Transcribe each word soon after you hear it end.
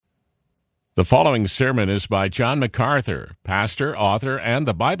The following sermon is by John MacArthur, pastor, author, and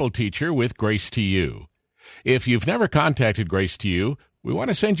the Bible teacher with Grace to You. If you've never contacted Grace to You, we want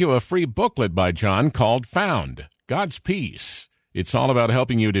to send you a free booklet by John called Found, God's Peace. It's all about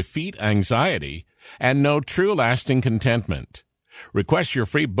helping you defeat anxiety and know true lasting contentment. Request your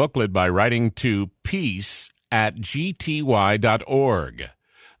free booklet by writing to peace@gty.org.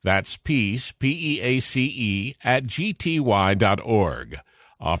 That's peace, P-E-A-C-E, @gty.org.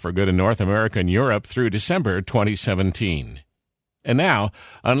 Offer good in North America and Europe through December 2017. And now,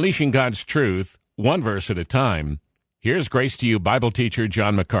 unleashing God's truth, one verse at a time, here's Grace to You Bible teacher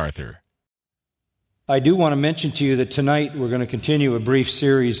John MacArthur. I do want to mention to you that tonight we're going to continue a brief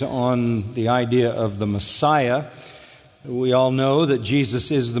series on the idea of the Messiah. We all know that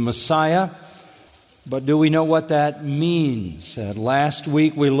Jesus is the Messiah, but do we know what that means? Last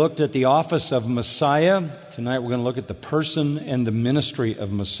week we looked at the office of Messiah. Tonight we're going to look at the person and the ministry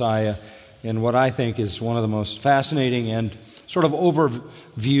of Messiah in what I think is one of the most fascinating and sort of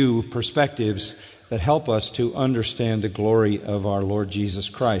overview perspectives that help us to understand the glory of our Lord Jesus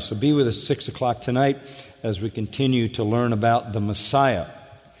Christ. So be with us at 6 o'clock tonight as we continue to learn about the Messiah.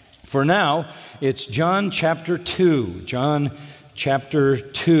 For now, it's John chapter 2. John chapter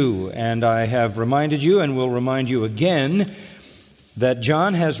 2. And I have reminded you and will remind you again that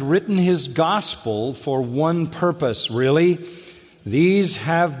John has written his gospel for one purpose, really. These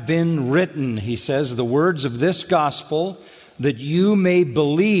have been written, he says, the words of this gospel, that you may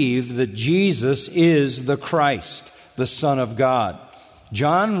believe that Jesus is the Christ, the Son of God.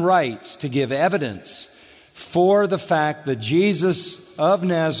 John writes to give evidence for the fact that Jesus of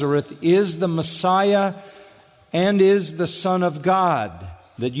Nazareth is the Messiah and is the Son of God,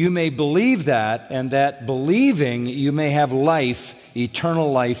 that you may believe that, and that believing you may have life,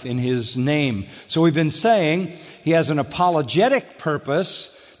 eternal life in His name. So we've been saying He has an apologetic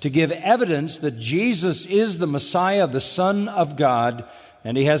purpose to give evidence that Jesus is the Messiah, the Son of God,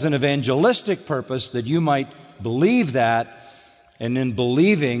 and He has an evangelistic purpose that you might believe that, and in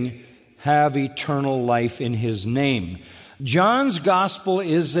believing have eternal life in His name. John's gospel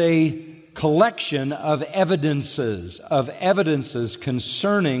is a collection of evidences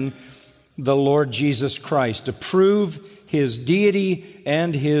concerning the Lord Jesus Christ to prove His deity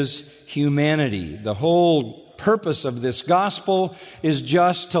and His humanity. The whole purpose of this gospel is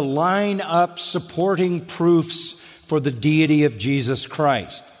just to line up supporting proofs for the deity of Jesus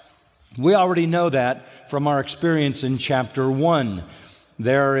Christ. We already know that from our experience in chapter 1.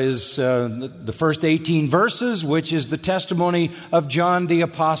 There is the first 18 verses, which is the testimony of John the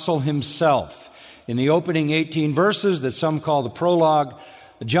Apostle himself. In the opening 18 verses that some call the prologue,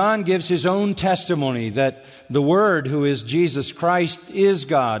 John gives his own testimony that the Word, who is Jesus Christ, is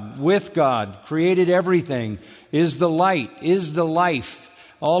God, with God, created everything, is the light, is the life.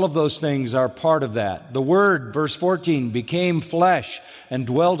 All of those things are part of that. The Word, verse 14, became flesh and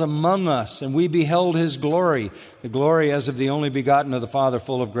dwelt among us, and we beheld His glory, the glory as of the only begotten of the Father,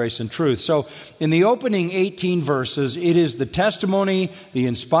 full of grace and truth. So in the opening 18 verses, it is the testimony, the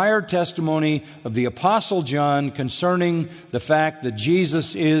inspired testimony of the Apostle John concerning the fact that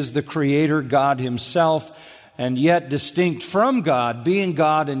Jesus is the Creator, God Himself, and yet distinct from God, being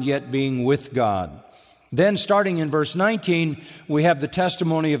God and yet being with God. Then, starting in verse 19, we have the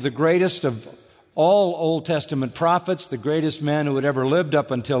testimony of the greatest of all Old Testament prophets, the greatest man who had ever lived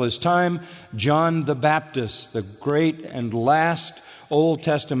up until his time, John the Baptist, the great and last Old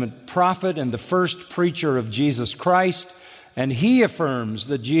Testament prophet and the first preacher of Jesus Christ. And he affirms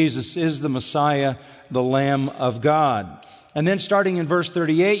that Jesus is the Messiah, the Lamb of God. And then, starting in verse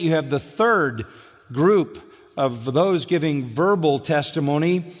 38, you have the third group of those giving verbal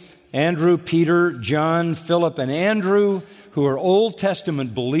testimony: Andrew, Peter, John, Philip, and Andrew, who are Old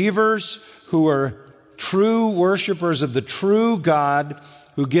Testament believers, who are true worshipers of the true God,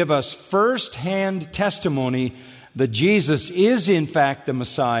 who give us first-hand testimony that Jesus is in fact the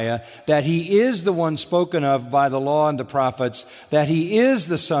Messiah, that He is the one spoken of by the law and the prophets, that He is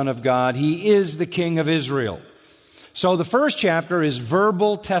the Son of God, He is the King of Israel. So the first chapter is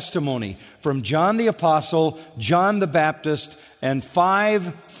verbal testimony from John the Apostle, John the Baptist, and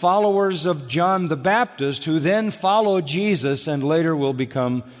 5 followers of John the Baptist who then follow Jesus and later will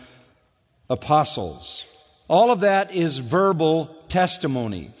become apostles. All of that is verbal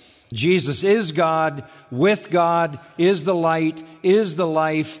testimony. Jesus is God, with God, is the light, is the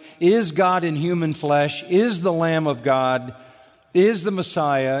life, is God in human flesh, is the Lamb of God, is the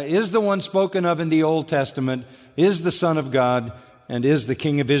Messiah, is the one spoken of in the Old Testament, is the Son of God, and is the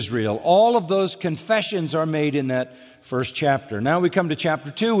King of Israel. All of those confessions are made in that first chapter. Now we come to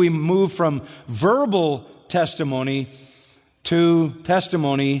chapter 2. We move from verbal testimony to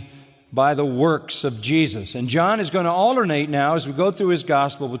testimony by the works of Jesus. And John is going to alternate now as we go through his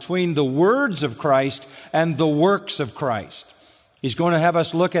gospel between the words of Christ and the works of Christ. He's going to have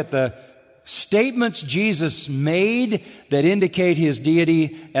us look at the statements Jesus made that indicate his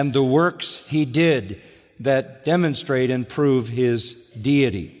deity and the works he did that demonstrate and prove his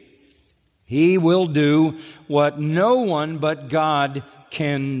deity. He will do what no one but God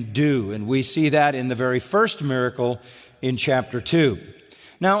can do. And we see that in the very first miracle in chapter 2.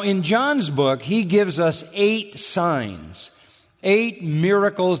 Now, in John's book, he gives us 8 signs, 8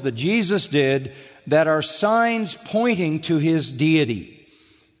 miracles that Jesus did that are signs pointing to his deity.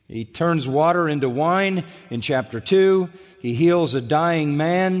 He turns water into wine in chapter 2. He heals a dying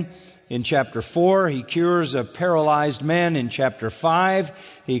man in chapter 4. He cures a paralyzed man in chapter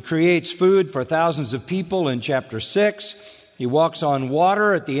 5. He creates food for thousands of people in chapter 6. He walks on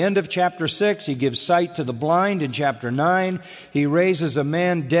water at the end of chapter 6. He gives sight to the blind in chapter 9. He raises a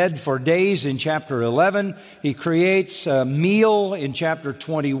man dead for days in chapter 11. He creates a meal in chapter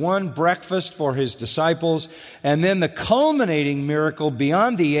 21, breakfast for his disciples. And then the culminating miracle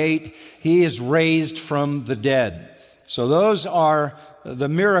beyond the 8, he is raised from the dead. So those are the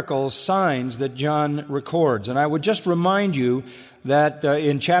miracles, signs that John records. And I would just remind you that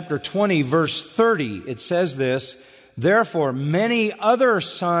in chapter 20, verse 30, it says this, "Therefore, many other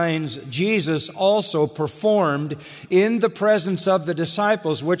signs Jesus also performed in the presence of the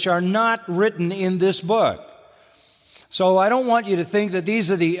disciples, which are not written in this book." So I don't want you to think that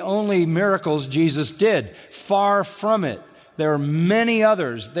these are the only miracles Jesus did. Far from it. There are many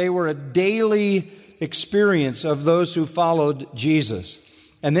others. They were a daily experience of those who followed Jesus.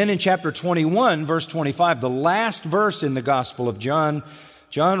 And then in chapter 21, verse 25, the last verse in the Gospel of John,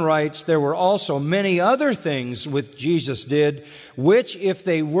 John writes, "There were also many other things which Jesus did, which if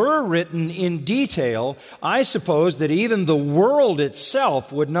they were written in detail, I suppose that even the world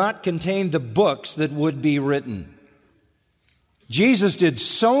itself would not contain the books that would be written." Jesus did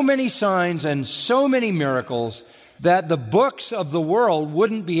so many signs and so many miracles that the books of the world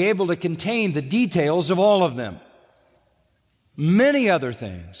wouldn't be able to contain the details of all of them. Many other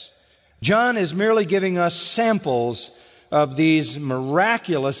things. John is merely giving us samples of these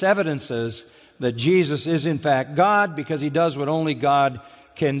miraculous evidences that Jesus is in fact God, because he does what only God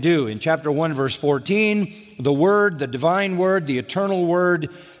can do. In chapter 1, verse 14, the Word, the divine Word, the eternal Word,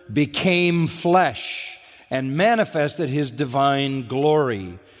 became flesh and manifested his divine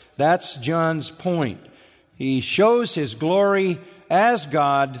glory. That's John's point. He shows his glory as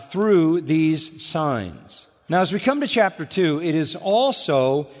God through these signs. Now, as we come to chapter 2, it is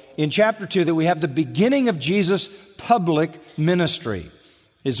also in chapter 2 that we have the beginning of Jesus' public ministry.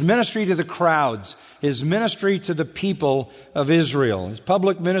 His ministry to the crowds, his ministry to the people of Israel. His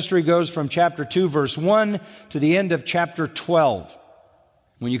public ministry goes from chapter 2, verse 1 to the end of chapter 12.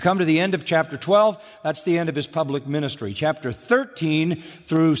 When you come to the end of chapter 12, that's the end of his public ministry. Chapter 13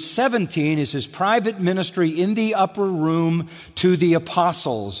 through 17 is his private ministry in the upper room to the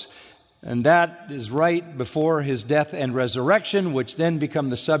apostles. And that is right before his death and resurrection, which then become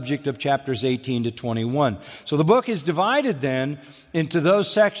the subject of chapters 18 to 21. So the book is divided then into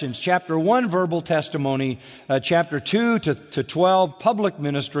those sections. Chapter 1, verbal testimony. Chapter 2 to 12, public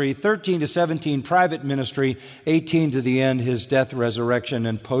ministry. 13 to 17, private ministry. 18 to the end, his death, resurrection,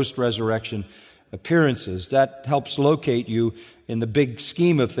 and post-resurrection appearances. That helps locate you in the big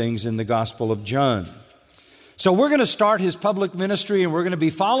scheme of things in the Gospel of John. So we're going to start his public ministry, and we're going to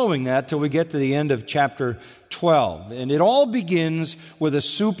be following that till we get to the end of chapter 12. And it all begins with a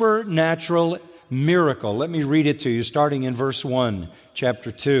supernatural miracle. Let me read it to you, starting in verse 1,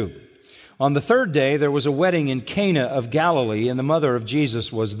 chapter 2. On the third day, there was a wedding in Cana of Galilee, and the mother of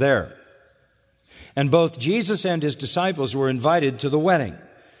Jesus was there. And both Jesus and his disciples were invited to the wedding.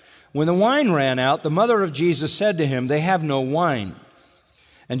 When the wine ran out, the mother of Jesus said to him, "They have no wine."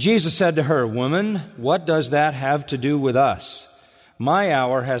 And Jesus said to her, "Woman, what does that have to do with us? My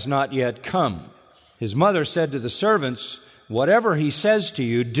hour has not yet come." His mother said to the servants, "Whatever he says to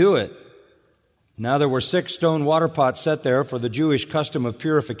you, do it." Now there were 6 stone water pots set there for the Jewish custom of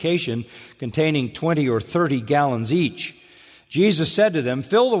purification, containing 20 or 30 gallons each. Jesus said to them,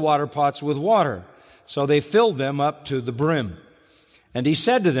 "Fill the water pots with water." So they filled them up to the brim. And he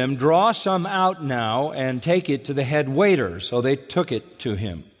said to them, "Draw some out now and take it to the head waiter." So they took it to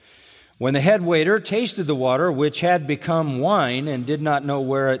him. When the head waiter tasted the water, which had become wine, and did not know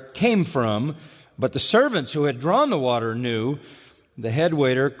where it came from, but the servants who had drawn the water knew, the head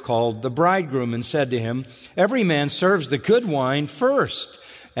waiter called the bridegroom and said to him, "Every man serves the good wine first,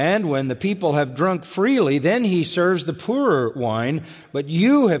 and when the people have drunk freely, then he serves the poorer wine, but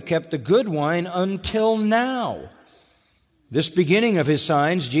you have kept the good wine until now." This beginning of his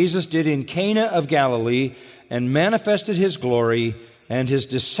signs Jesus did in Cana of Galilee and manifested his glory, and his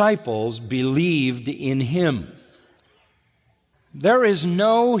disciples believed in him. There is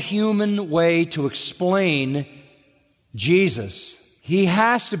no human way to explain Jesus. He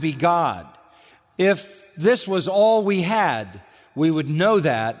has to be God. If this was all we had, we would know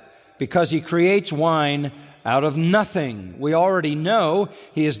that because he creates wine out of nothing. We already know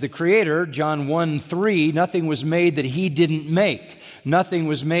he is the creator. John 1:3, nothing was made that he didn't make. Nothing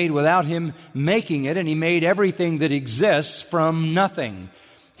was made without him making it, and he made everything that exists from nothing.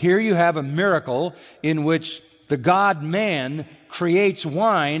 Here you have a miracle in which the God-man creates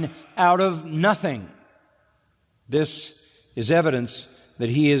wine out of nothing. This is evidence that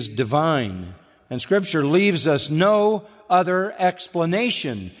he is divine. And Scripture leaves us no other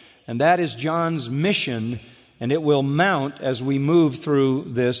explanation. And that is John's mission, and it will mount as we move through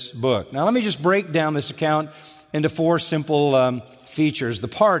this book. Now let me just break down this account into four simple features. The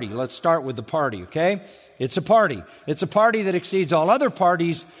party. Let's start with the party, okay? It's a party. It's a party that exceeds all other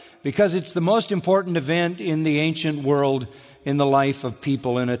parties because it's the most important event in the ancient world in the life of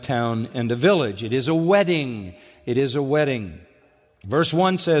people in a town and a village. It is a wedding. It is a wedding. Verse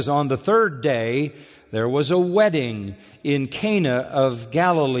 1 says, on the third day, there was a wedding in Cana of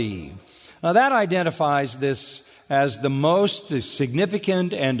Galilee. Now that identifies this as the most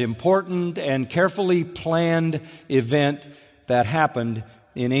significant and important and carefully planned event that happened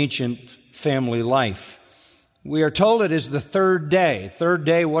in ancient family life. We are told it is the third day. Third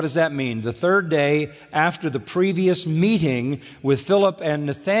day, what does that mean? The third day after the previous meeting with Philip and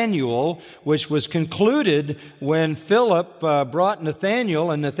Nathanael, which was concluded when Philip brought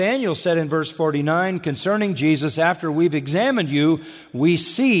Nathanael, and Nathanael said in verse 49 concerning Jesus, after we've examined you, we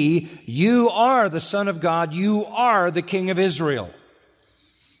see you are the Son of God, you are the King of Israel.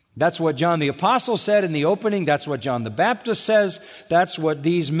 That's what John the Apostle said in the opening. That's what John the Baptist says. That's what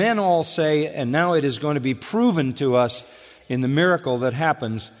these men all say. And now it is going to be proven to us in the miracle that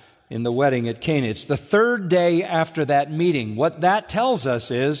happens in the wedding at Cana. It's the third day after that meeting. What that tells us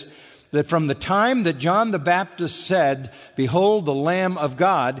is that from the time that John the Baptist said, behold the Lamb of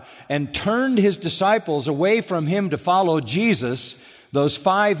God, and turned his disciples away from him to follow Jesus, those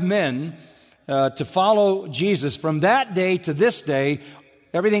 5 men to follow Jesus, from that day to this day,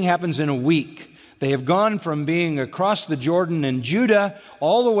 everything happens in a week. They have gone from being across the Jordan in Judah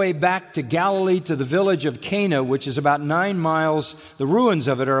all the way back to Galilee to the village of Cana, which is about 9 miles, the ruins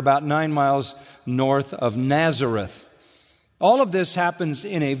of it are about 9 miles north of Nazareth. All of this happens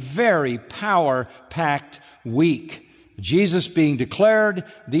in a very power-packed week. Jesus being declared,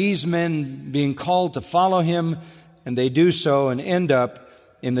 these men being called to follow him, and they do so and end up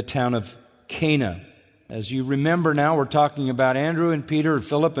in the town of Cana. As you remember now, we're talking about Andrew and Peter,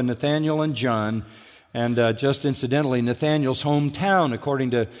 Philip and Nathanael and John. And just incidentally, Nathanael's hometown,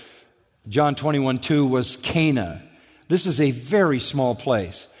 according to John 21:2, was Cana. This is a very small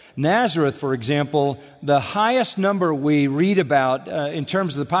place. Nazareth, for example, the highest number we read about in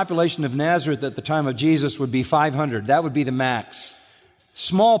terms of the population of Nazareth at the time of Jesus would be 500. That would be the max.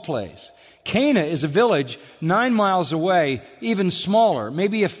 Small place. Cana is a village 9 miles away, even smaller,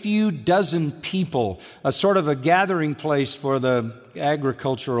 maybe a few dozen people, a sort of a gathering place for the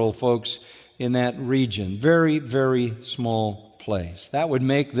agricultural folks in that region. Very, very small place. That would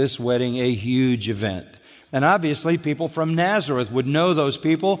make this wedding a huge event. And obviously, people from Nazareth would know those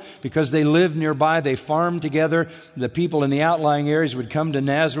people because they lived nearby. They farmed together. The people in the outlying areas would come to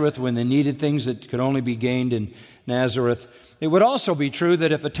Nazareth when they needed things that could only be gained in Nazareth. It would also be true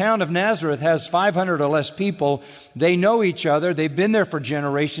that if a town of Nazareth has 500 or less people, they know each other. They've been there for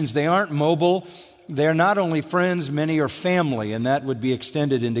generations. They aren't mobile. They're not only friends, many are family, and that would be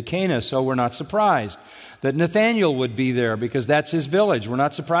extended into Cana, so we're not surprised that Nathanael would be there because that's his village. We're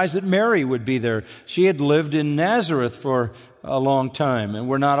not surprised that Mary would be there. She had lived in Nazareth for a long time, and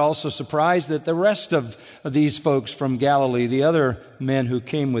we're not also surprised that the rest of these folks from Galilee, the other men who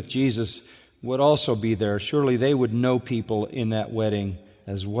came with Jesus, would also be there. Surely they would know people in that wedding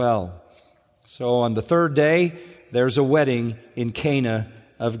as well. So on the third day, there's a wedding in Cana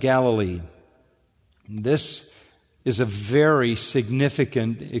of Galilee. This is a very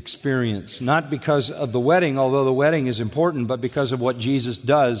significant experience, not because of the wedding, although the wedding is important, but because of what Jesus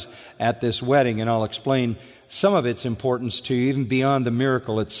does at this wedding. And I'll explain some of its importance to you, even beyond the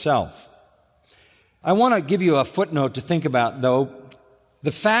miracle itself. I want to give you a footnote to think about, though.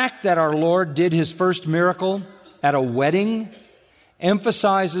 The fact that our Lord did his first miracle at a wedding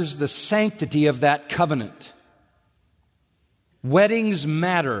emphasizes the sanctity of that covenant. Weddings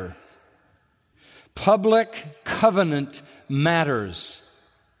matter. Public covenant matters.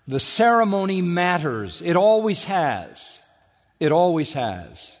 The ceremony matters. It always has. It always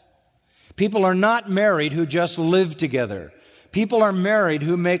has. People are not married who just live together. People are married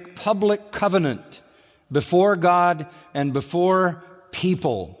who make public covenant before God and before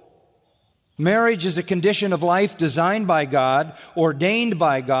people. Marriage is a condition of life designed by God, ordained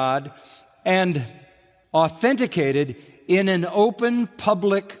by God, and authenticated in an open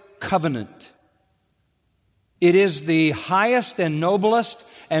public covenant. It is the highest and noblest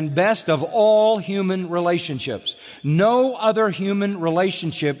and best of all human relationships. No other human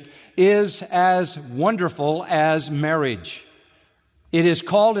relationship is as wonderful as marriage. It is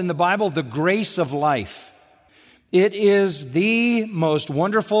called in the Bible the grace of life. It is the most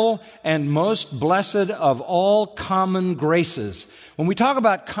wonderful and most blessed of all common graces. When we talk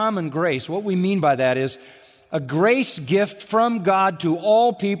about common grace, what we mean by that is a grace gift from God to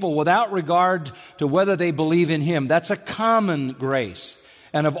all people without regard to whether they believe in Him. That's a common grace.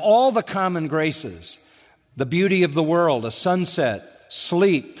 And of all the common graces, the beauty of the world, a sunset,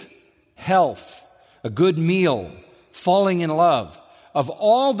 sleep, health, a good meal, falling in love, of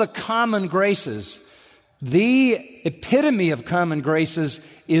all the common graces, the epitome of common graces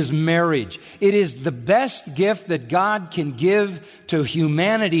is marriage. It is the best gift that God can give to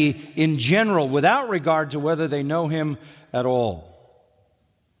humanity in general, without regard to whether they know Him at all.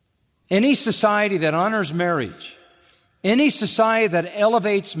 Any society that honors marriage, any society that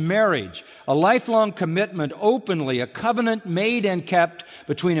elevates marriage, a lifelong commitment openly, a covenant made and kept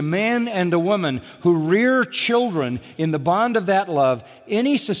between a man and a woman who rear children in the bond of that love,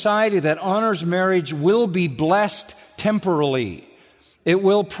 any society that honors marriage will be blessed temporally. It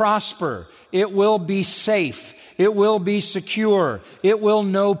will prosper. It will be safe. It will be secure. It will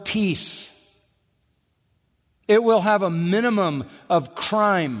know peace. It will have a minimum of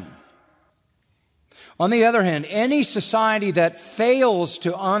crime. On the other hand, any society that fails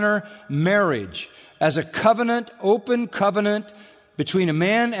to honor marriage as a covenant, open covenant between a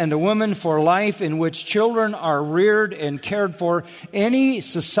man and a woman for life in which children are reared and cared for, any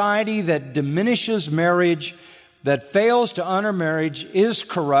society that diminishes marriage, that fails to honor marriage, is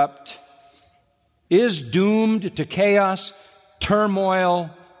corrupt, is doomed to chaos, turmoil,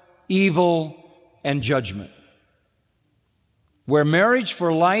 evil, and judgment. Where marriage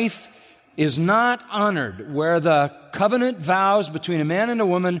for life is not honored, where the covenant vows between a man and a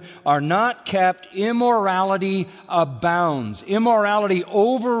woman are not kept, immorality abounds. Immorality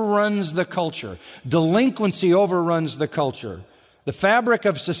overruns the culture. Delinquency overruns the culture. The fabric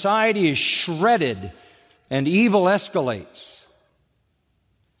of society is shredded and evil escalates.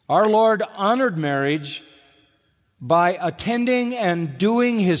 Our Lord honored marriage by attending and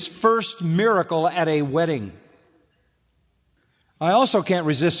doing His first miracle at a wedding. I also can't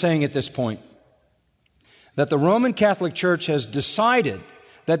resist saying at this point that the Roman Catholic Church has decided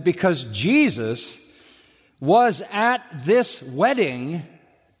that because Jesus was at this wedding,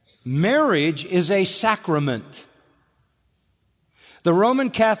 marriage is a sacrament. The Roman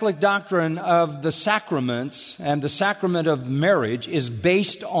Catholic doctrine of the sacraments and the sacrament of marriage is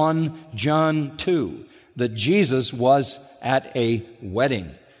based on John 2, that Jesus was at a wedding.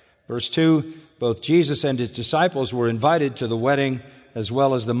 Verse 2, both Jesus and His disciples were invited to the wedding, as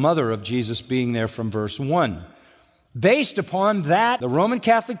well as the mother of Jesus being there from verse 1. Based upon that, the Roman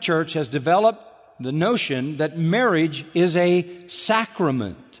Catholic Church has developed the notion that marriage is a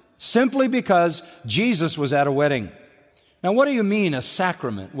sacrament, simply because Jesus was at a wedding. Now, what do you mean, a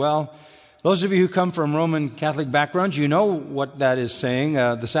sacrament? Well, those of you who come from Roman Catholic backgrounds, you know what that is saying.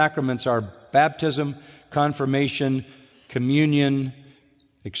 The sacraments are baptism, confirmation, communion,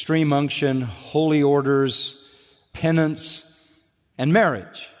 extreme unction, holy orders, penance, and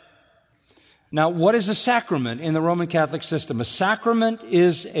marriage. Now, what is a sacrament in the Roman Catholic system? A sacrament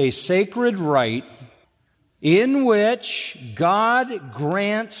is a sacred rite in which God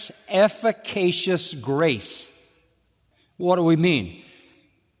grants efficacious grace. What do we mean?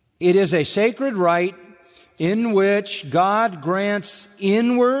 It is a sacred rite in which God grants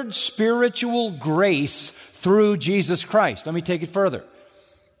inward spiritual grace through Jesus Christ. Let me take it further.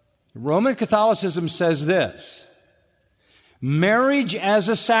 Roman Catholicism says this: marriage as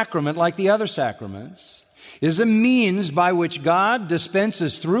a sacrament, like the other sacraments, is a means by which God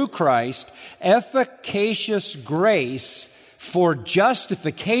dispenses through Christ efficacious grace for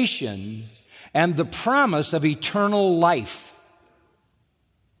justification and the promise of eternal life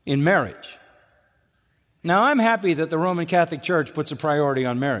in marriage. Now, I'm happy that the Roman Catholic Church puts a priority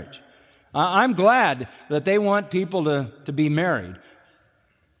on marriage. I'm glad that they want people to be married.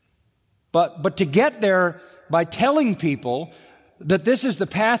 But to get there by telling people that this is the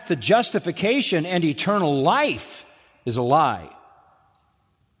path to justification and eternal life is a lie.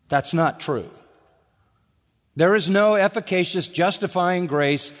 That's not true. There is no efficacious justifying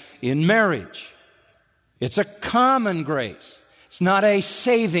grace in marriage. It's a common grace. It's not a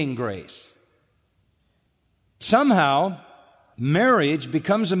saving grace. Somehow, marriage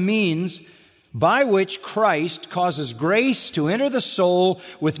becomes a means by which Christ causes grace to enter the soul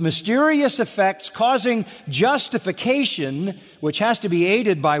with mysterious effects, causing justification, which has to be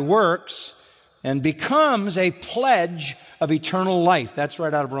aided by works, and becomes a pledge of eternal life. That's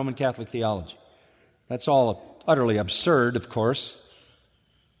right out of Roman Catholic theology. That's all utterly absurd, of course.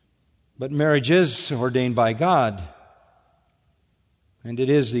 But marriage is ordained by God, and it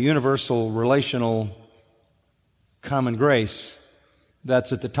is the universal relational common grace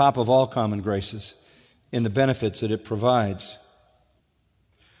that's at the top of all common graces in the benefits that it provides.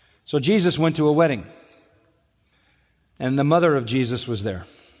 So Jesus went to a wedding, and the mother of Jesus was there.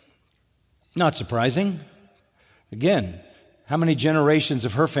 Not surprising. Again, how many generations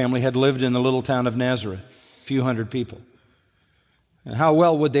of her family had lived in the little town of Nazareth? A few hundred people. And how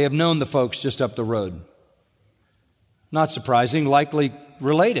well would they have known the folks just up the road? Not surprising, likely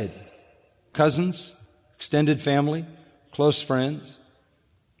related. Cousins, extended family, close friends.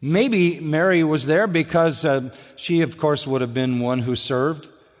 Maybe Mary was there because she, of course, would have been one who served.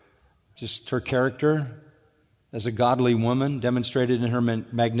 Just her character as a godly woman demonstrated in her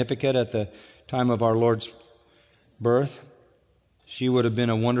Magnificat at the time of our Lord's birth. She would have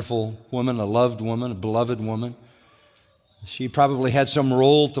been a wonderful woman, a loved woman, a beloved woman. She probably had some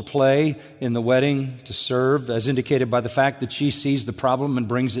role to play in the wedding, to serve, as indicated by the fact that she sees the problem and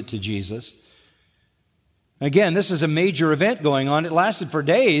brings it to Jesus. Again, this is a major event going on. It lasted for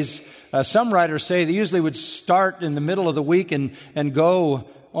days. Some writers say they usually would start in the middle of the week and go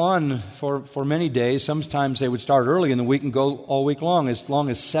on for many days. Sometimes they would start early in the week and go all week long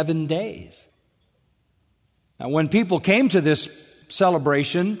as 7 days. Now, when people came to this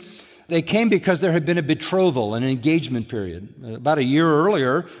celebration, they came because there had been a betrothal, an engagement period. About a year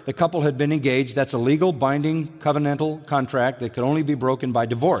earlier, the couple had been engaged. That's a legal, binding, covenantal contract that could only be broken by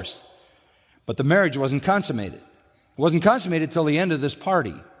divorce. But the marriage wasn't consummated. It wasn't consummated till the end of this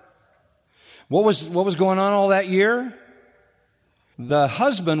party. What was going on all that year? The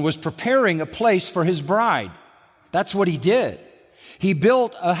husband was preparing a place for his bride. That's what he did. He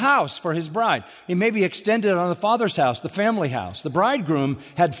built a house for his bride. He maybe extended it on the father's house, the family house. The bridegroom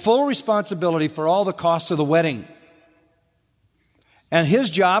had full responsibility for all the costs of the wedding. And his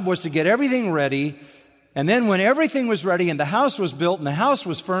job was to get everything ready. And then when everything was ready and the house was built and the house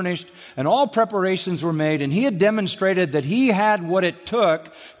was furnished and all preparations were made and he had demonstrated that he had what it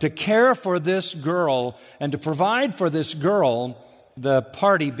took to care for this girl and to provide for this girl, the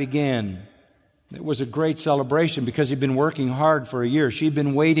party began. It was a great celebration because he'd been working hard for a year. She'd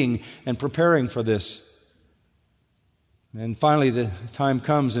been waiting and preparing for this. And finally the time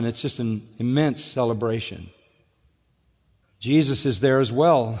comes and it's just an immense celebration. Jesus is there as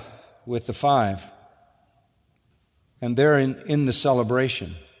well with the 5. And they're in the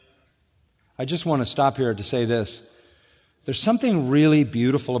celebration. I just want to stop here to say this. There's something really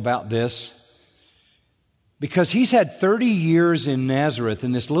beautiful about this, because he's had 30 years in Nazareth,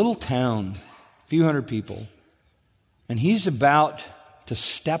 in this little town, a few hundred people, and he's about to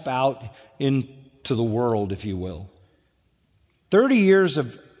step out into the world, if you will. 30 years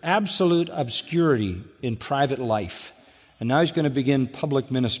of absolute obscurity in private life, and now he's going to begin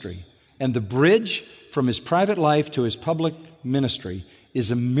public ministry. And the bridge from his private life to his public ministry is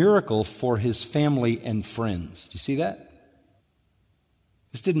a miracle for his family and friends. Do you see that?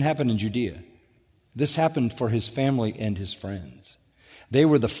 This didn't happen in Judea. This happened for his family and his friends. They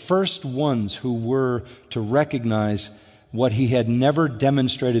were the first ones who were to recognize what he had never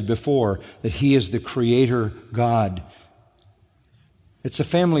demonstrated before, that he is the Creator God. It's a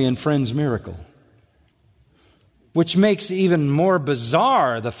family and friends miracle. Which makes even more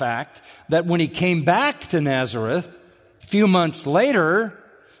bizarre the fact that when he came back to Nazareth a few months later,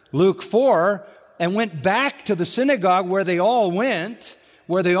 Luke 4, and went back to the synagogue where they all went,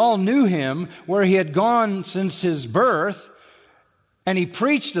 where they all knew him, where he had gone since his birth, and he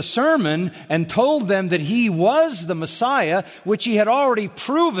preached a sermon and told them that he was the Messiah, which he had already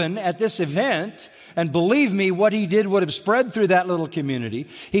proven at this event. And believe me, what he did would have spread through that little community.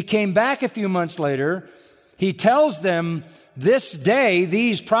 He came back a few months later. He tells them, this day,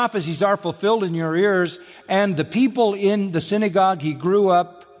 these prophecies are fulfilled in your ears. And the people in the synagogue he grew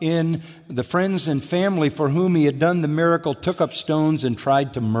up in, the friends and family for whom he had done the miracle, took up stones and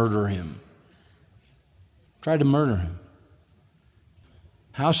tried to murder him. Tried to murder him.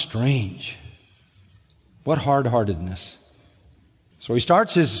 How strange. What hard-heartedness. So he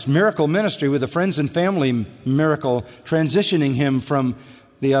starts his miracle ministry with a friends and family miracle, transitioning him from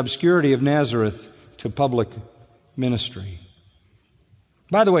the obscurity of Nazareth to public ministry.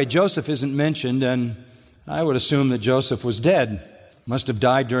 By the way, Joseph isn't mentioned, and I would assume that Joseph was dead. Must have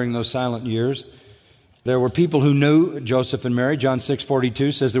died during those silent years. There were people who knew Joseph and Mary. John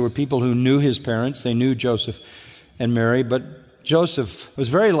 6:42 says there were people who knew his parents. They knew Joseph and Mary, but Joseph was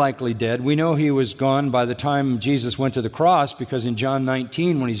very likely dead. We know he was gone by the time Jesus went to the cross, because in John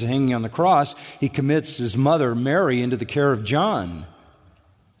 19, when he's hanging on the cross, he commits his mother, Mary, into the care of John,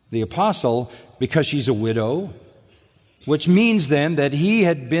 the apostle, because she's a widow, which means then that he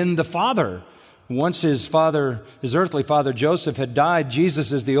had been the father. Once his earthly father Joseph had died,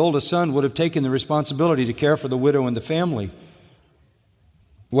 Jesus, as the oldest son, would have taken the responsibility to care for the widow and the family.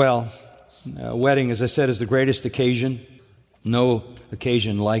 Well, a wedding, as I said, is the greatest occasion. No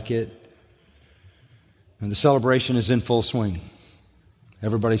occasion like it. And the celebration is in full swing.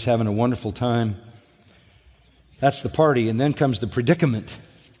 Everybody's having a wonderful time. That's the party. And then comes the predicament.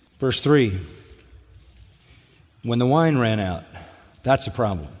 Verse 3. When the wine ran out. That's a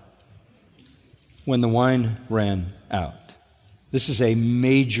problem. When the wine ran out. This is a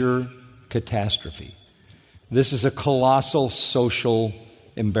major catastrophe. This is a colossal social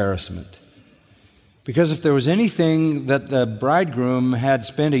embarrassment. Because if there was anything that the bridegroom had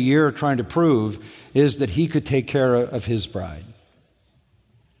spent a year trying to prove, is that he could take care of his bride.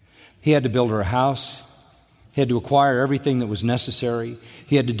 He had to build her a house. He had to acquire everything that was necessary.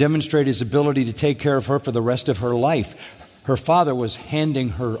 He had to demonstrate his ability to take care of her for the rest of her life. Her father was handing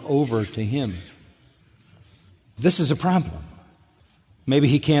her over to him. This is a problem. Maybe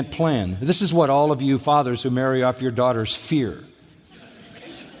he can't plan. This is what all of you fathers who marry off your daughters fear.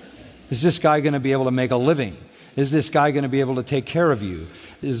 Is this guy going to be able to make a living? Is this guy going to be able to take care of you?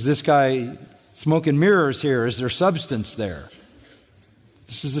 Is this guy smoke and mirrors here? Is there substance there?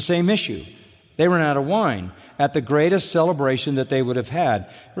 This is the same issue. They ran out of wine at the greatest celebration that they would have had.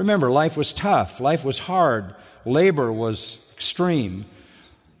 Remember, life was tough. Life was hard. Labor was extreme.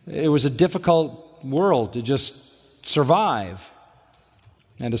 It was a difficult world to just survive.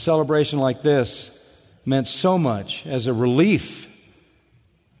 And a celebration like this meant so much as a relief.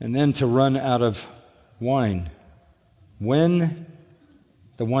 And then to run out of wine. When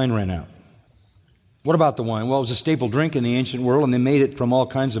the wine ran out. What about the wine? Well, it was a staple drink in the ancient world, and they made it from all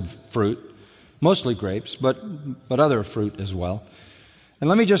kinds of fruit. Mostly grapes, but other fruit as well. And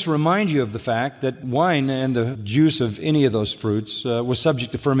let me just remind you of the fact that wine and the juice of any of those fruits was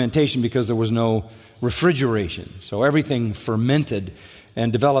subject to fermentation because there was no refrigeration. So everything fermented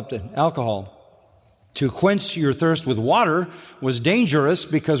and developed alcohol. To quench your thirst with water was dangerous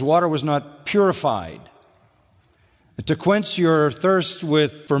because water was not purified. To quench your thirst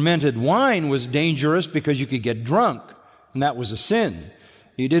with fermented wine was dangerous because you could get drunk, and that was a sin.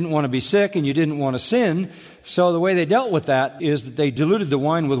 You didn't want to be sick and you didn't want to sin, so the way they dealt with that is that they diluted the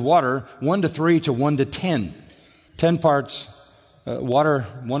wine with water 1:3 to 1:10. 10 parts water,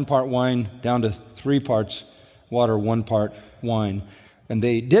 1 part wine, down to 3 parts water, 1 part wine. And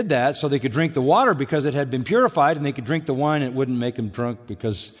they did that so they could drink the water because it had been purified, and they could drink the wine and it wouldn't make them drunk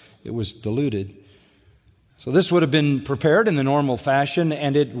because it was diluted. So this would have been prepared in the normal fashion,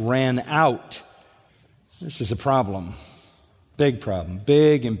 and it ran out. This is a problem.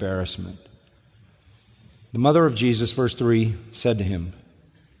 Big embarrassment. The mother of Jesus, verse 3, said to him,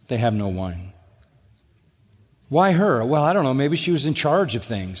 "They have no wine." Why her? Well, I don't know. Maybe she was in charge of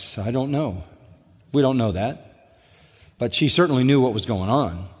things. I don't know. We don't know that. But she certainly knew what was going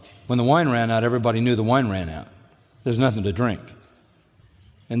on. When the wine ran out, everybody knew the wine ran out. There's nothing to drink.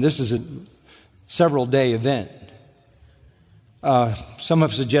 And this is a several-day event. Some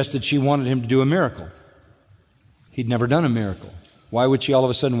have suggested she wanted him to do a miracle. He'd never done a miracle. Why would she all of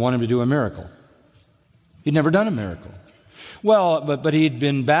a sudden want him to do a miracle? He'd never done a miracle. Well, but he'd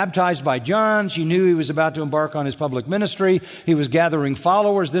been baptized by John. She knew he was about to embark on his public ministry. He was gathering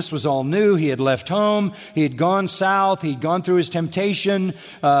followers. This was all new. He had left home. He had gone south. He'd gone through his temptation.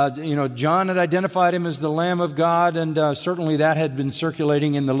 John had identified him as the Lamb of God, and certainly that had been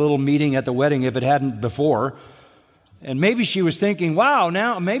circulating in the little meeting at the wedding if it hadn't before. And maybe she was thinking, wow,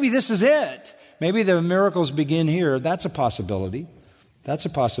 now maybe this is it. Maybe the miracles begin here. That's a possibility. That's a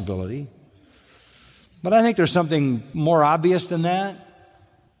possibility. But I think there's something more obvious than that.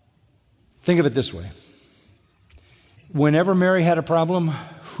 Think of it this way. Whenever Mary had a problem,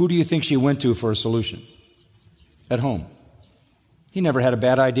 who do you think she went to for a solution? At home. He never had a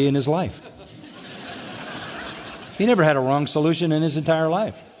bad idea in his life. He never had a wrong solution in his entire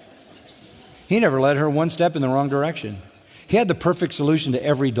life. He never led her one step in the wrong direction. He had the perfect solution to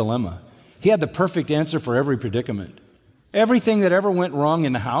every dilemma. He had the perfect answer for every predicament. Everything that ever went wrong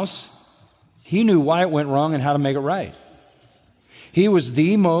in the house, he knew why it went wrong and how to make it right. He was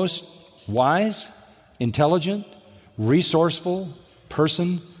the most wise, intelligent, resourceful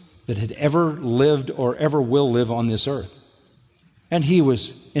person that had ever lived or ever will live on this earth. And he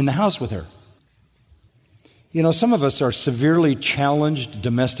was in the house with her. You know, some of us are severely challenged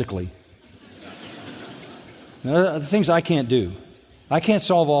domestically. There are things I can't do. I can't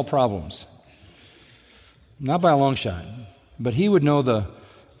solve all problems. Not by a long shot. But he would know the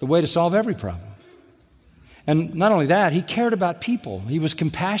way to solve every problem. And not only that, he cared about people. He was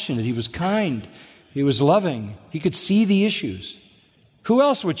compassionate. He was kind. He was loving. He could see the issues. Who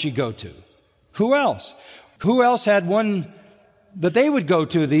else would she go to? Who else? Who else had one that they would go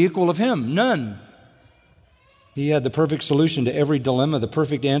to, the equal of him? None. He had the perfect solution to every dilemma, the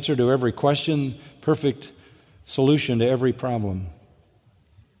perfect answer to every question, perfect solution to every problem.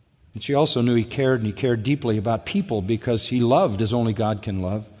 And she also knew he cared, and he cared deeply about people because he loved as only God can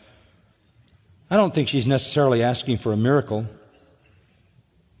love. I don't think she's necessarily asking for a miracle.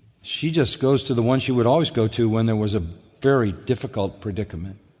 She just goes to the one she would always go to when there was a very difficult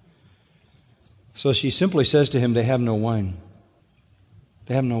predicament. So she simply says to him, "They have no wine."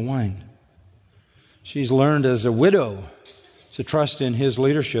 They have no wine. She's learned as a widow to trust in his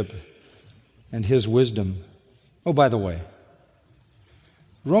leadership and his wisdom. Oh, by the way,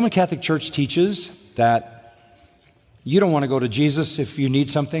 the Roman Catholic Church teaches that you don't want to go to Jesus if you need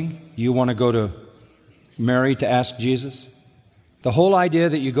something. You want to go to Mary to ask Jesus. The whole idea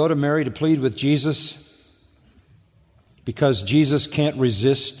that you go to Mary to plead with Jesus because Jesus can't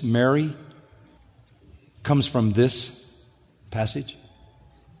resist Mary comes from this passage.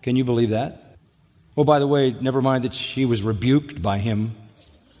 Can you believe that? Oh, by the way, never mind that she was rebuked by him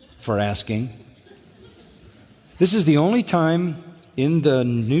for asking. This is the only time in the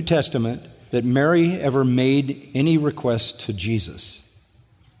New Testament that Mary ever made any request to Jesus.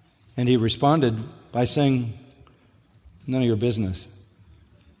 And he responded by saying, "None of your business."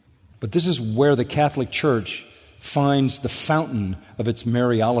 But this is where the Catholic Church finds the fountain of its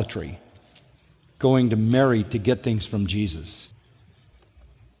Mariolatry, going to Mary to get things from Jesus.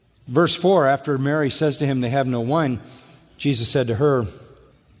 Verse 4, after Mary says to him, "They have no wine," Jesus said to her,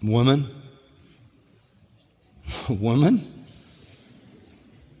 "Woman." Woman?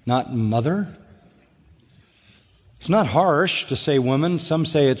 Not mother? It's not harsh to say woman. Some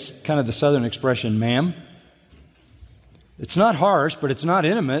say it's kind of the southern expression, ma'am. It's not harsh, but it's not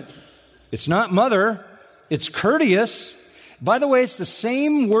intimate. It's not mother. It's courteous. By the way, it's the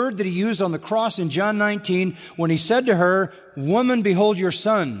same word that he used on the cross in John 19 when he said to her, "Woman, behold your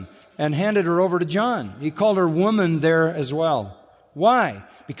son," and handed her over to John. He called her woman there as well. Why?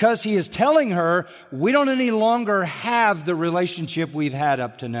 Because he is telling her, we don't any longer have the relationship we've had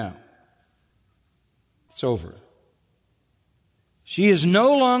up to now. It's over. She is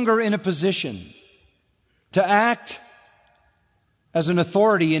no longer in a position to act as an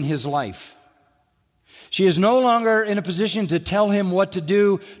authority in his life. She is no longer in a position to tell him what to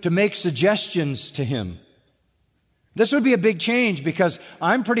do, to make suggestions to him. This would be a big change because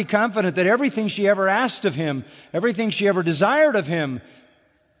I'm pretty confident that everything she ever asked of him, everything she ever desired of him,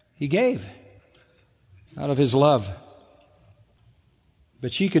 he gave out of his love.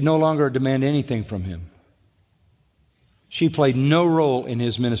 But she could no longer demand anything from him. She played no role in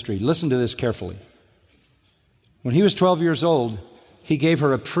his ministry. Listen to this carefully. When he was 12 years old, he gave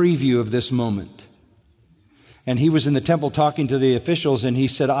her a preview of this moment. And he was in the temple talking to the officials, and he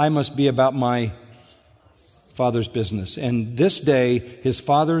said, "I must be about my Father's business." And this day, his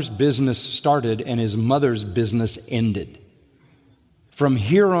father's business started and his mother's business ended. From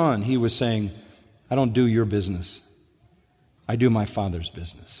here on, he was saying, "I don't do your business. I do my Father's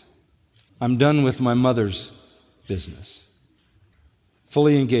business. I'm done with my mother's business.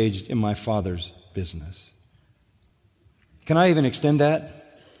 Fully engaged in my Father's business." Can I even extend that?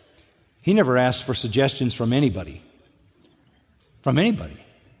 He never asked for suggestions from anybody. From anybody.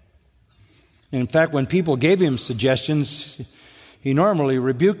 In fact, when people gave him suggestions, he normally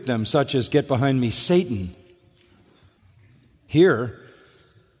rebuked them, such as, "Get behind me, Satan." Here,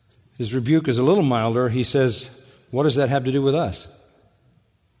 his rebuke is a little milder. He says, "What does that have to do with us?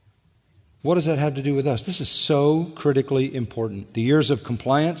 What does that have to do with us?" This is so critically important. The years of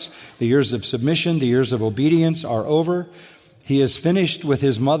compliance, the years of submission, the years of obedience are over. He is finished with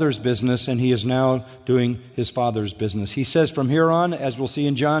his mother's business, and he is now doing his Father's business. He says from here on, as we'll see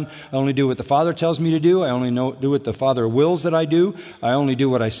in John, "I only do what the Father tells me to do. I only do what the Father wills that I do. I only do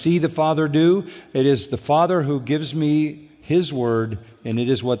what I see the Father do. It is the Father who gives me his word, and it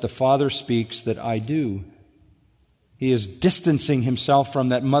is what the Father speaks that I do." He is distancing himself from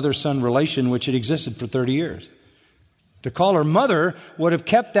that mother-son relation which had existed for 30 years. To call her mother would have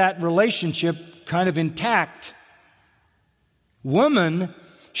kept that relationship kind of intact. Woman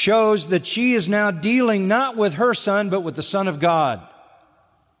shows that she is now dealing not with her son, but with the Son of God.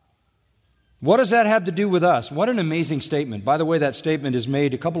 What does that have to do with us? What an amazing statement. By the way, that statement is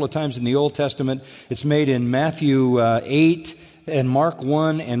made a couple of times in the Old Testament. It's made in Matthew 8 and Mark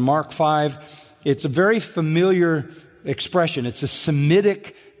 1 and Mark 5. It's a very familiar expression. It's a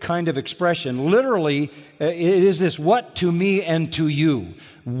Semitic kind of expression. Literally, it is this, what to me and to you.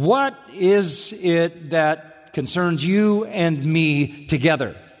 What is it that concerns you and me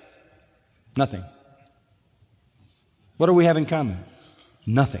together? Nothing. What do we have in common?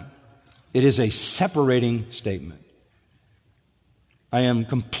 Nothing. It is a separating statement. I am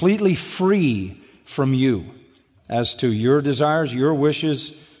completely free from you as to your desires, your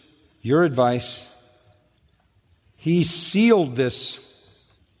wishes, your advice. He sealed this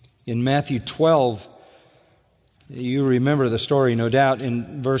in Matthew 12. You remember the story, no doubt,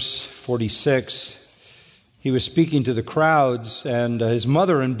 in verse 46. He was speaking to the crowds, and his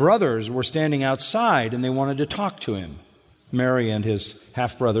mother and brothers were standing outside, and they wanted to talk to him, Mary and his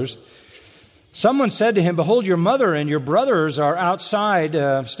half-brothers. Someone said to him, "Behold, your mother and your brothers are outside,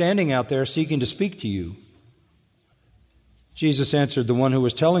 standing out there, seeking to speak to you." Jesus answered the one who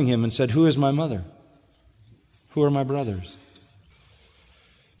was telling him and said, "Who is my mother? Who are my brothers?"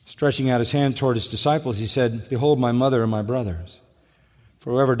 Stretching out his hand toward his disciples, he said, "Behold, my mother and my brothers.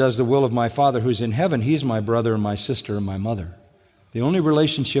 For whoever does the will of my Father who's in heaven, he's my brother and my sister and my mother. The only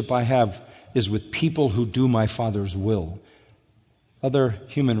relationship I have is with people who do my Father's will. Other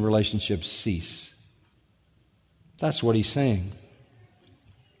human relationships cease." That's what he's saying.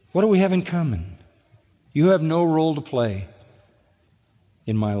 What do we have in common? You have no role to play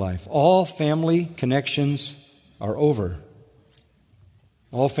in my life. All family connections are over.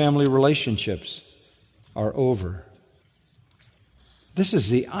 All family relationships are over. This is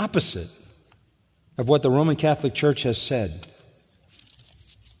the opposite of what the Roman Catholic Church has said,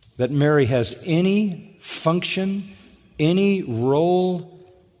 that Mary has any function, any role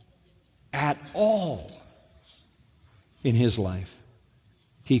at all in his life.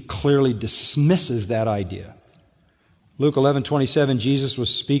 He clearly dismisses that idea. Luke 11:27, Jesus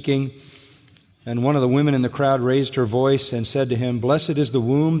was speaking, and one of the women in the crowd raised her voice and said to him, "Blessed is the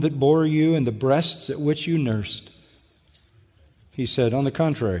womb that bore you and the breasts at which you nursed." He said, "On the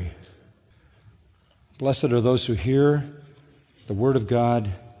contrary, blessed are those who hear the word of God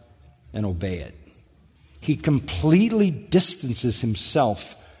and obey it." He completely distances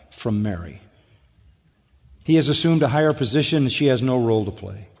himself from Mary. He has assumed a higher position and she has no role to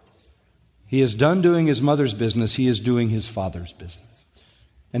play. He is done doing his mother's business. He is doing his Father's business.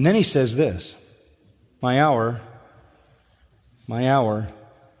 And then he says this, my hour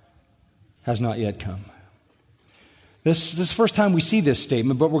has not yet come. This is the first time we see this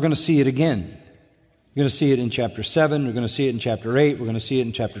statement, but we're going to see it again. We're going to see it in chapter 7. We're going to see it in chapter 8. We're going to see it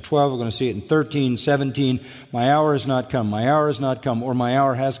in chapter 12. We're going to see it in 13, 17. My hour has not come. My hour has not come. Or my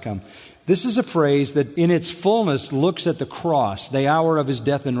hour has come. This is a phrase that in its fullness looks at the cross, the hour of his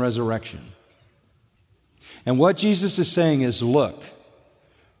death and resurrection. And what Jesus is saying is, look,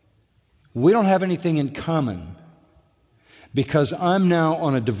 we don't have anything in common because I'm now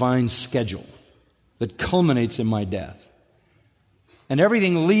on a divine schedule that culminates in my death. And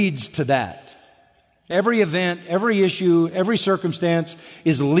everything leads to that. Every event, every issue, every circumstance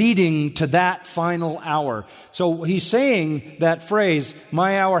is leading to that final hour. So he's saying that phrase,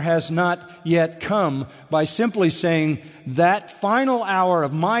 my hour has not yet come, by simply saying that final hour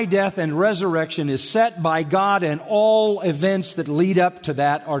of my death and resurrection is set by God, and all events that lead up to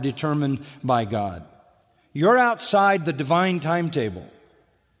that are determined by God. You're outside the divine timetable.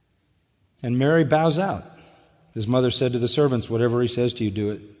 And Mary bows out. His mother said to the servants, whatever he says to you,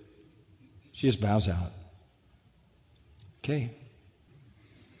 do it. She just bows out. Okay.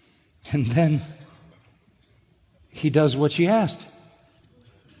 And then he does what she asked.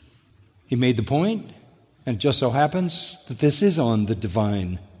 He made the point, and it just so happens that this is on the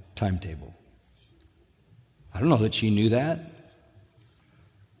divine timetable. I don't know that she knew that.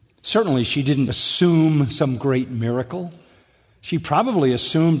 Certainly she didn't assume some great miracle. She probably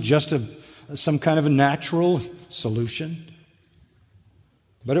assumed just some kind of a natural solution.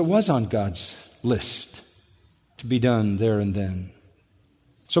 But it was on God's list to be done there and then.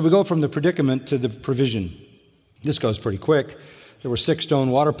 So we go from the predicament to the provision. This goes pretty quick. There were 6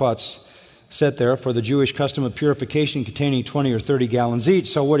 stone water pots set there for the Jewish custom of purification containing 20 or 30 gallons each.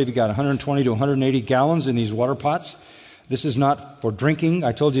 So what have you got, 120 to 180 gallons in these water pots? This is not for drinking.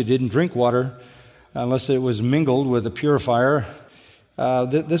 I told you you didn't drink water unless it was mingled with a purifier.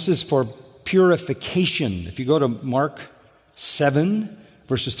 This is for purification. If you go to Mark 7,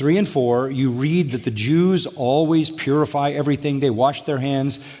 verses 3 and 4, you read that the Jews always purify everything. They wash their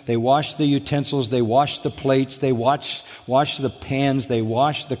hands, they wash the utensils, they wash the plates, they wash the pans, they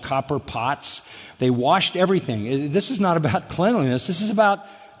wash the copper pots. They washed everything. This is not about cleanliness. This is about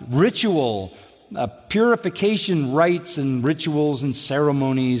ritual, purification rites and rituals and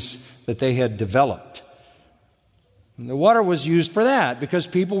ceremonies that they had developed. And the water was used for that because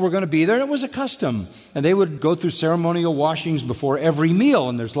people were going to be there, and it was a custom. And they would go through ceremonial washings before every meal,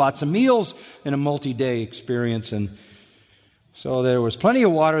 and there's lots of meals in a multi-day experience. And so there was plenty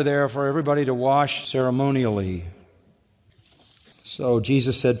of water there for everybody to wash ceremonially. So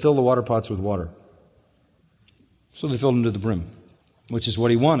Jesus said, fill the water pots with water. So they filled them to the brim, which is what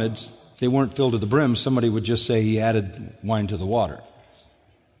he wanted. If they weren't filled to the brim, somebody would just say he added wine to the water.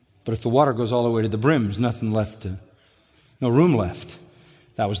 But if the water goes all the way to the brim, there's nothing left no room left.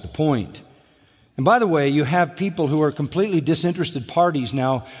 That was the point. And by the way, you have people who are completely disinterested parties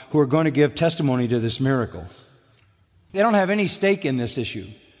now who are going to give testimony to this miracle. They don't have any stake in this issue.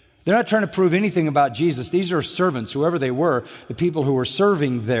 They're not trying to prove anything about Jesus. These are servants, whoever they were, the people who were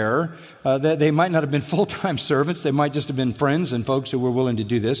serving there. They might not have been full-time servants. They might just have been friends and folks who were willing to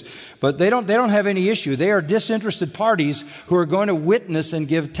do this. But they don't have any issue. They are disinterested parties who are going to witness and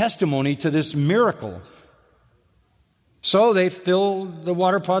give testimony to this miracle. So they filled the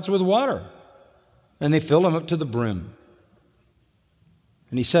water pots with water, and they filled them up to the brim.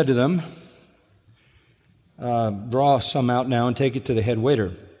 And he said to them, draw some out now and take it to the head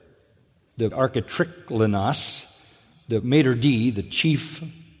waiter, the architriklinos, the maitre d', the chief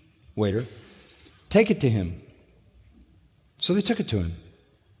waiter. Take it to him. So they took it to him.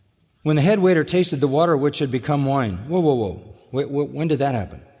 When the head waiter tasted the water which had become wine. Whoa. When did that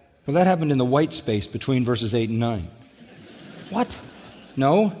happen? Well, that happened in the white space between verses 8 and 9. What?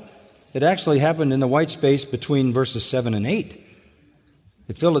 No, it actually happened in the white space between verses 7 and 8.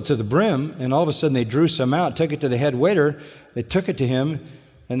 They filled it to the brim, and all of a sudden they drew some out, took it to the head waiter. They took it to him,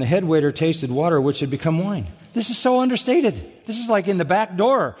 and the head waiter tasted water which had become wine. This is so understated. This is like in the back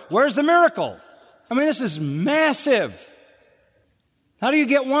door. Where's the miracle? I mean, this is massive. How do you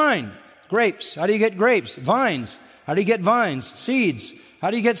get wine? Grapes. How do you get grapes? Vines. How do you get vines? Seeds.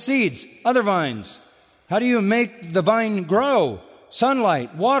 How do you get seeds? Other vines. How do you make the vine grow?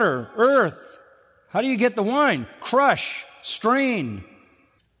 Sunlight, water, earth. How do you get the wine? Crush, strain.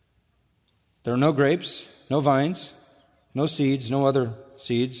 There are no grapes, no vines, no seeds, no other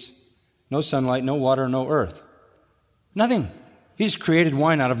seeds, no sunlight, no water, no earth. Nothing. He's created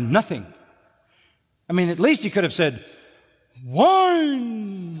wine out of nothing. I mean, at least he could have said,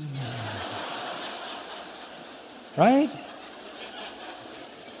 wine. Right?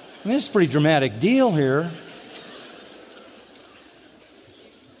 I mean, it's a pretty dramatic deal here.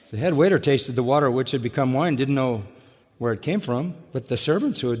 The head waiter tasted the water which had become wine, didn't know where it came from, but the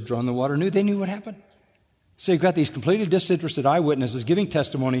servants who had drawn the water knew. They knew what happened. So you've got these completely disinterested eyewitnesses giving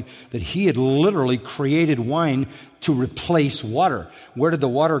testimony that he had literally created wine to replace water. Where did the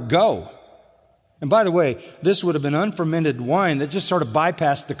water go? And by the way, this would have been unfermented wine that just sort of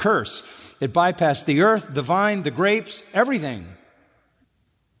bypassed the curse. It bypassed the earth, the vine, the grapes, everything.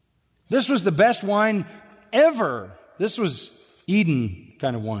 This was the best wine ever. This was Eden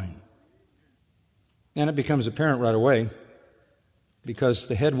kind of wine. And it becomes apparent right away because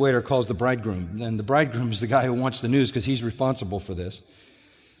the head waiter calls the bridegroom. And the bridegroom is the guy who wants the news because he's responsible for this.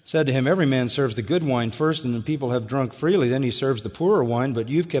 Said to him, every man serves the good wine first, and the people have drunk freely. Then he serves the poorer wine, but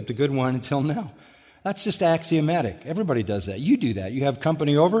you've kept the good wine until now. That's just axiomatic. Everybody does that. You do that. You have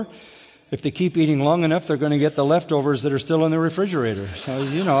company over. If they keep eating long enough, they're going to get the leftovers that are still in the refrigerator. So,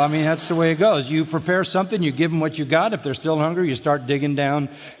 that's the way it goes. You prepare something, you give them what you got. If they're still hungry, you start digging down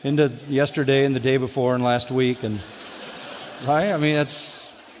into yesterday and the day before and last week. And right? I mean,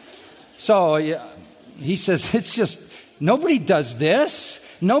 that's... So, he says, it's just, nobody does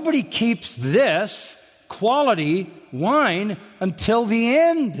this. Nobody keeps this quality wine until the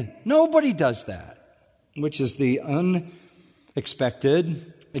end. Nobody does that. Which is the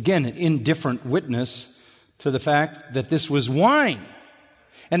unexpected... Again, an indifferent witness to the fact that this was wine.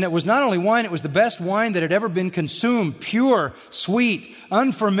 And it was not only wine, it was the best wine that had ever been consumed. Pure, sweet,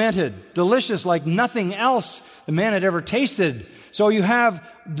 unfermented, delicious like nothing else the man had ever tasted. So you have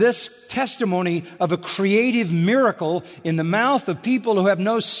this testimony of a creative miracle in the mouth of people who have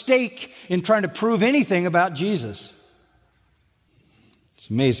no stake in trying to prove anything about Jesus. It's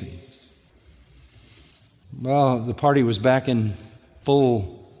amazing. Well, the party was back in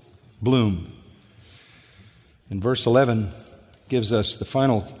full bloom. And verse 11 gives us the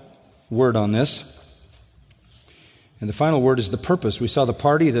final word on this. And the final word is the purpose. We saw the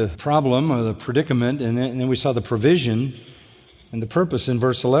party, the problem, or the predicament, and then we saw the provision. And the purpose in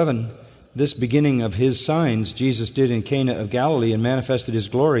verse 11, this beginning of his signs Jesus did in Cana of Galilee and manifested his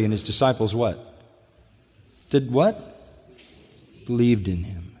glory, and his disciples what? Did what? Believed in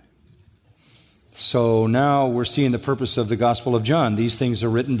him. So now we're seeing the purpose of the Gospel of John. These things are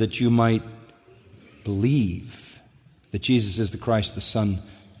written that you might believe that Jesus is the Christ, the Son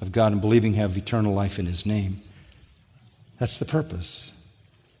of God, and believing have eternal life in his name. That's the purpose.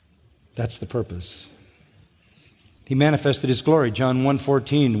 That's the purpose. He manifested his glory. John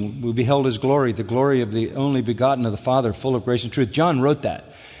 1:14, we beheld his glory, the glory of the only begotten of the Father, full of grace and truth. John wrote that.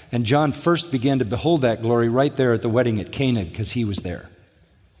 And John first began to behold that glory right there at the wedding at Cana because he was there.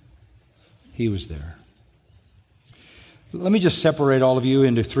 He was there. Let me just separate all of you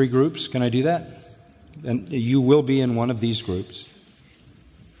into three groups. Can I do that? And you will be in one of these groups.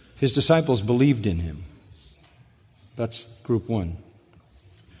 His disciples believed in him. That's group one.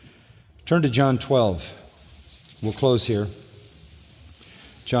 Turn to John 12. We'll close here.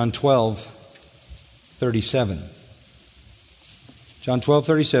 John 12:37. John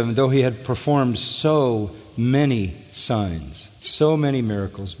 12:37, though he had performed so many signs, so many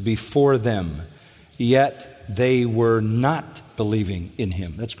miracles before them, yet they were not believing in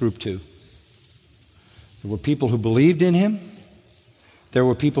him. That's group two. There were people who believed in him. There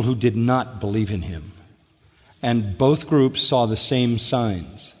were people who did not believe in him. And both groups saw the same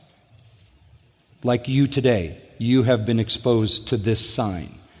signs. Like you today, you have been exposed to this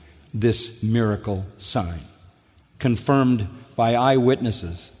sign, this miracle sign, confirmed by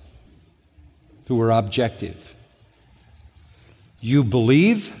eyewitnesses who were objective. You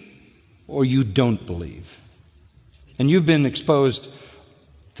believe or you don't believe. And you've been exposed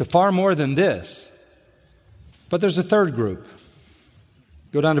to far more than this. But there's a third group.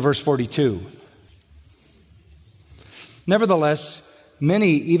 Go down to verse 42. Nevertheless,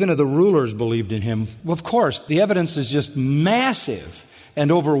 many, even of the rulers, believed in him. Well, of course, the evidence is just massive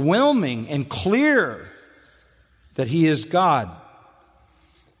and overwhelming and clear that he is God.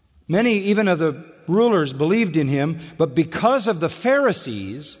 Many, even of the rulers, believed in him, but because of the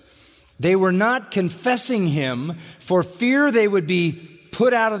Pharisees, they were not confessing him for fear they would be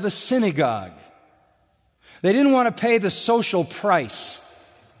put out of the synagogue. They didn't want to pay the social price.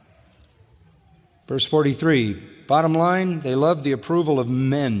 Verse 43, bottom line, they loved the approval of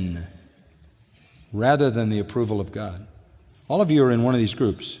men rather than the approval of God. All of you are in one of these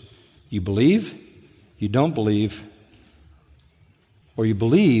groups. You believe, you don't believe, or you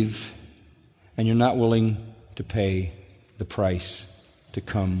believe and you're not willing to pay the price to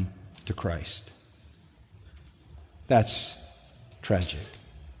come to Christ. That's tragic.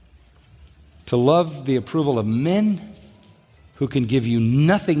 To love the approval of men who can give you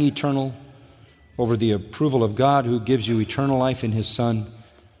nothing eternal over the approval of God who gives you eternal life in his Son,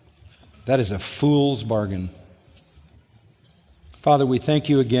 that is a fool's bargain. Father, we thank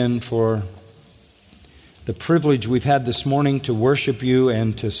you again for the privilege we've had this morning to worship you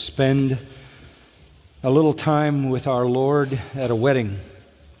and to spend a little time with our Lord at a wedding,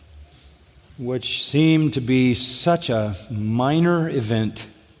 which seemed to be such a minor event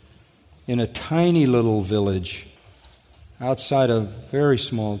in a tiny little village outside a very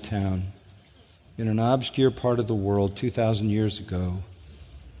small town in an obscure part of the world 2,000 years ago.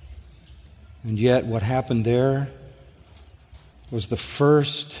 And yet what happened there was the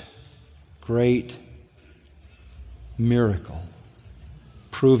first great miracle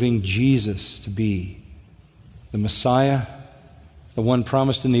proving Jesus to be the Messiah, the one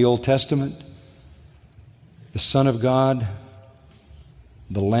promised in the Old Testament, the Son of God,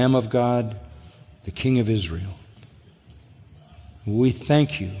 the Lamb of God, the King of Israel. We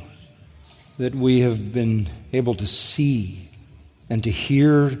thank you that we have been able to see and to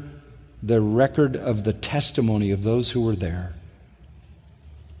hear the record of the testimony of those who were there,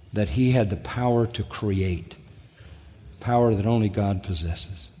 that he had the power to create, power that only God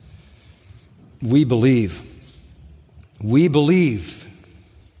possesses. We believe,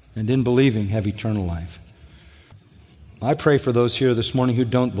 and in believing have eternal life. I pray for those here this morning who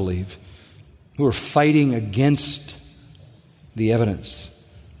don't believe, who are fighting against the evidence.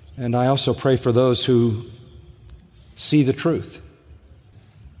 And I also pray for those who see the truth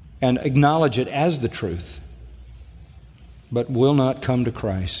and acknowledge it as the truth, but will not come to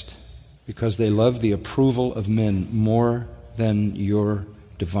Christ because they love the approval of men more than your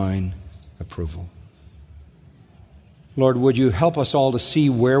divine approval. Lord, would you help us all to see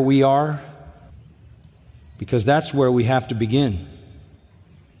where we are? Because that's where we have to begin.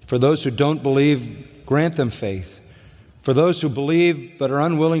 For those who don't believe, grant them faith. For those who believe but are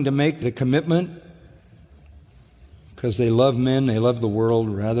unwilling to make the commitment because they love men, they love the world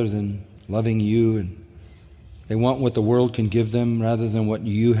rather than loving you They want what the world can give them rather than what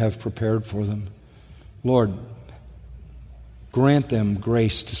you have prepared for them. Lord, grant them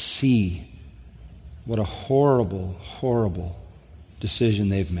grace to see what a horrible, horrible decision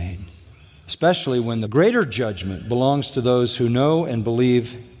they've made, especially when the greater judgment belongs to those who know and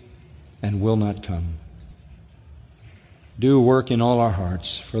believe and will not come. Do work in all our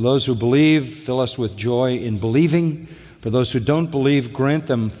hearts. For those who believe, fill us with joy in believing. For those who don't believe, grant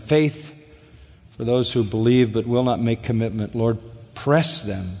them faith. For those who believe but will not make commitment, Lord, press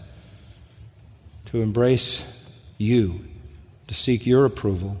them to embrace you, to seek your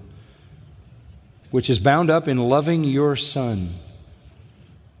approval, which is bound up in loving your Son,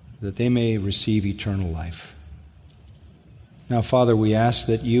 that they may receive eternal life. Now, Father, we ask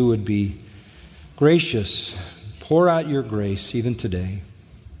that you would be gracious. Pour out your grace even today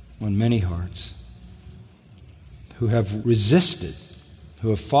on many hearts who have resisted, who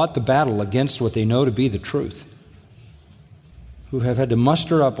have fought the battle against what they know to be the truth, who have had to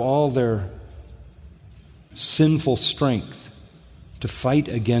muster up all their sinful strength to fight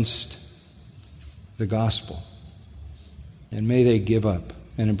against the gospel. And may they give up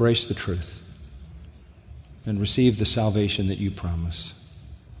and embrace the truth and receive the salvation that you promise.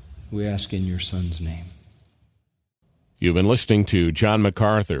 We ask in your Son's name. You've been listening to John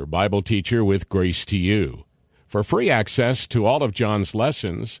MacArthur, Bible teacher with Grace to You. For free access to all of John's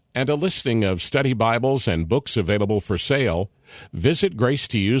lessons and a listing of study Bibles and books available for sale, visit Grace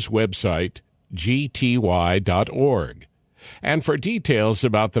to You's website, gty.org. And for details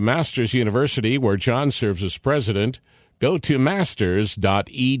about the Masters University where John serves as president, go to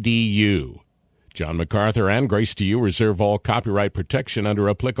masters.edu. John MacArthur and Grace to You reserve all copyright protection under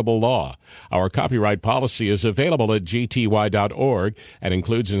applicable law. Our copyright policy is available at gty.org and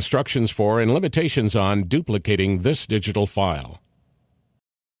includes instructions for and limitations on duplicating this digital file.